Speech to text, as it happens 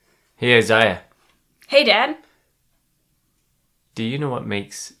Hey Isaiah, Hey, Dad. do you know what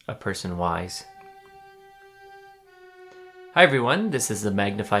makes a person wise? Hi everyone, this is the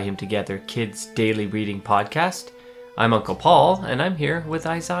Magnify Him Together Kids Daily Reading Podcast. I'm Uncle Paul, and I'm here with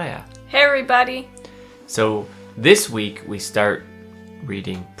Isaiah. Hey, everybody. So this week we start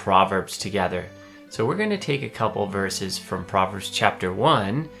reading Proverbs together. So we're going to take a couple verses from Proverbs chapter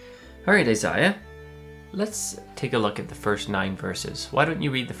 1. All right, Isaiah, let's take a look at the first 9 verses. Why don't you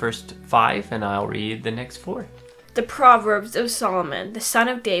read the first 5 and I'll read the next 4. The Proverbs of Solomon, the son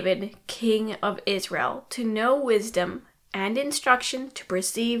of David, king of Israel, to know wisdom and instruction, to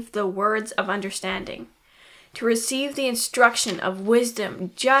perceive the words of understanding, to receive the instruction of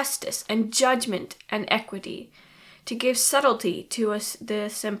wisdom, justice, and judgment, and equity, to give subtlety to the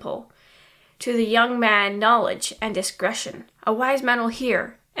simple, to the young man knowledge and discretion. A wise man will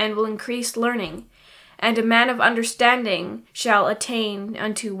hear, and will increase learning, and a man of understanding shall attain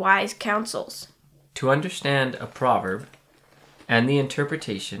unto wise counsels. To understand a proverb and the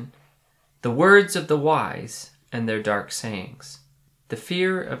interpretation, the words of the wise and their dark sayings, the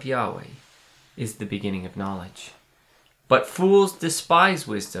fear of Yahweh is the beginning of knowledge. But fools despise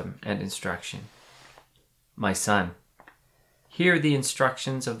wisdom and instruction. My son, hear the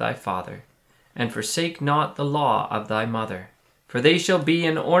instructions of thy father, and forsake not the law of thy mother, for they shall be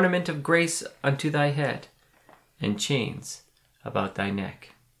an ornament of grace unto thy head, and chains about thy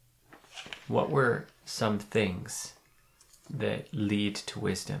neck. What were some things that lead to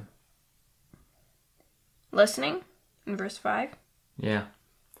wisdom? Listening, in verse 5. Yeah.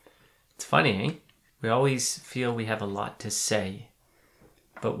 It's funny, eh? We always feel we have a lot to say,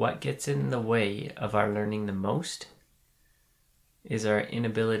 but what gets in the way of our learning the most is our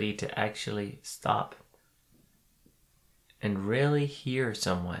inability to actually stop and really hear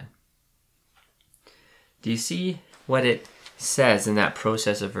someone. Do you see what it says in that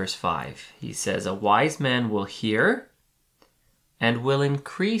process of verse 5? He says, a wise man will hear and will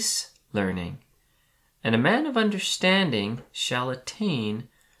increase learning, and a man of understanding shall attain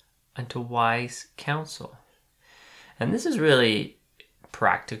unto wise counsel. And this is really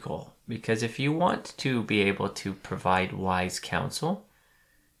practical, because if you want to be able to provide wise counsel,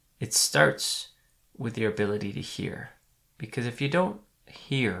 it starts with your ability to hear. Because if you don't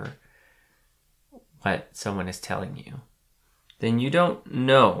hear what someone is telling you, then you don't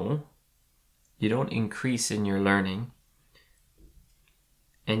know, you don't increase in your learning,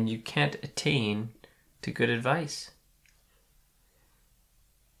 and you can't attain to good advice.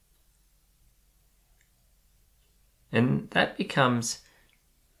 And that becomes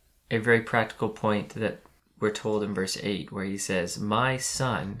a very practical point that we're told in verse 8, where he says, my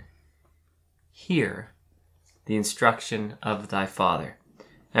son, hear the instruction of thy father,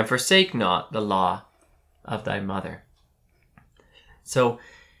 and forsake not the law of thy mother. So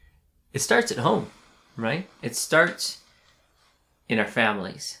it starts at home, right? It starts in our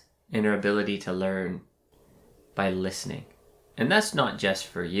families, in our ability to learn by listening. And that's not just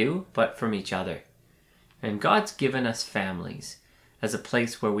for you, but from each other. And God's given us families as a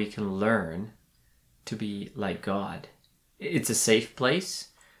place where we can learn to be like God. It's a safe place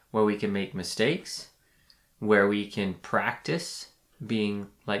where we can make mistakes, where we can practice being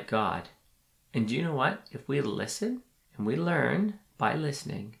like God. And do you know what? If we listen and we learn by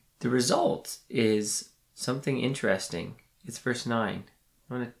listening, the result is something interesting. It's verse 9.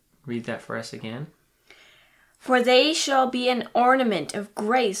 I want to read that for us again. For they shall be an ornament of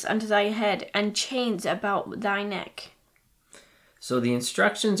grace unto thy head, and chains about thy neck. So the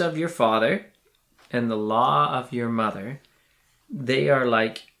instructions of your father and the law of your mother, they are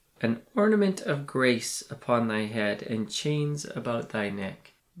like an ornament of grace upon thy head, and chains about thy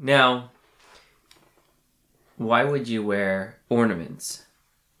neck. Now, why would you wear ornaments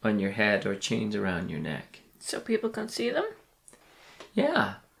on your head or chains around your neck? So people can see them?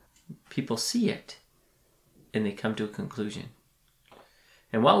 Yeah, people see it, and they come to a conclusion.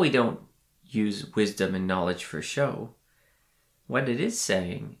 And while we don't use wisdom and knowledge for show, what it is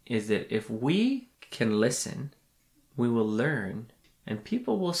saying is that if we can listen, we will learn, and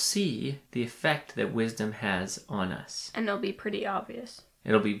people will see the effect that wisdom has on us. And it'll be pretty obvious.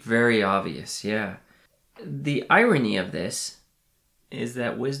 It'll be very obvious, yeah. The irony of this is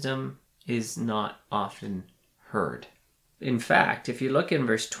that wisdom is not often heard. In fact, if you look in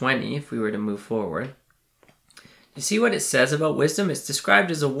verse 20, if we were to move forward, you see what it says about wisdom? It's described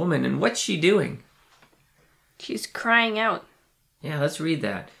as a woman, and what's she doing? She's crying out. Yeah, let's read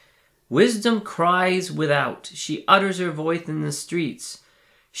that. Wisdom cries without. She utters her voice in the streets.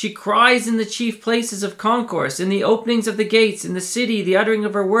 She cries in the chief places of concourse, in the openings of the gates, in the city, the uttering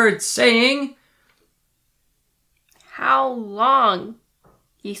of her words, saying, How long,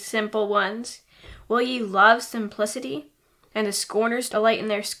 ye simple ones? Will ye love simplicity? And the scorners delight in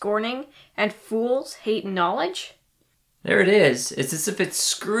their scorning, and fools hate knowledge? There it is. It's as if it's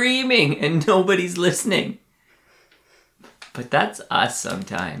screaming and nobody's listening. But that's us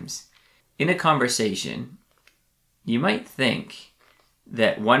sometimes. In a conversation, you might think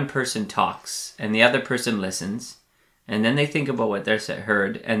that one person talks and the other person listens, and then they think about what they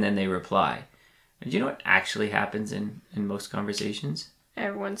heard and then they reply. Do you know what actually happens in most conversations?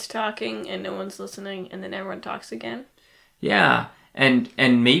 Everyone's talking and no one's listening, and then everyone talks again. Yeah, and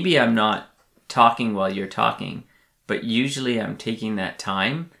maybe I'm not talking while you're talking, but usually I'm taking that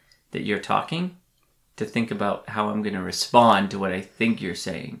time that you're talking to think about how I'm going to respond to what I think you're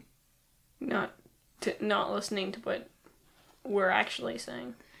saying. Not listening to what we're actually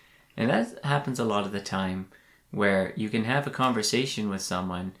saying. And that happens a lot of the time, where you can have a conversation with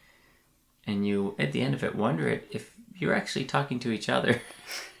someone and you, at the end of it, wonder if you're actually talking to each other.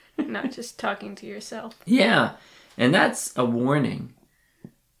 Not just talking to yourself. Yeah, and that's a warning.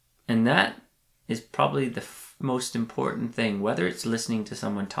 And that is probably the most important thing, whether it's listening to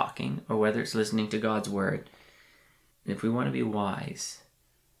someone talking or whether it's listening to God's word. If we want to be wise,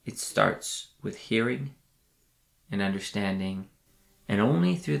 it starts with hearing and understanding, and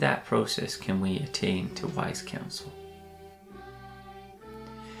only through that process can we attain to wise counsel.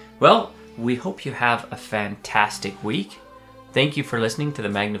 Well, we hope you have a fantastic week. Thank you for listening to the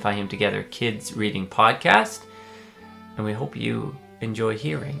Magnify Him Together Kids Reading Podcast, and we hope you enjoy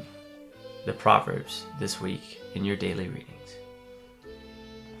hearing the Proverbs this week in your daily readings.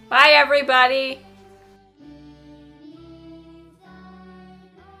 Bye, everybody!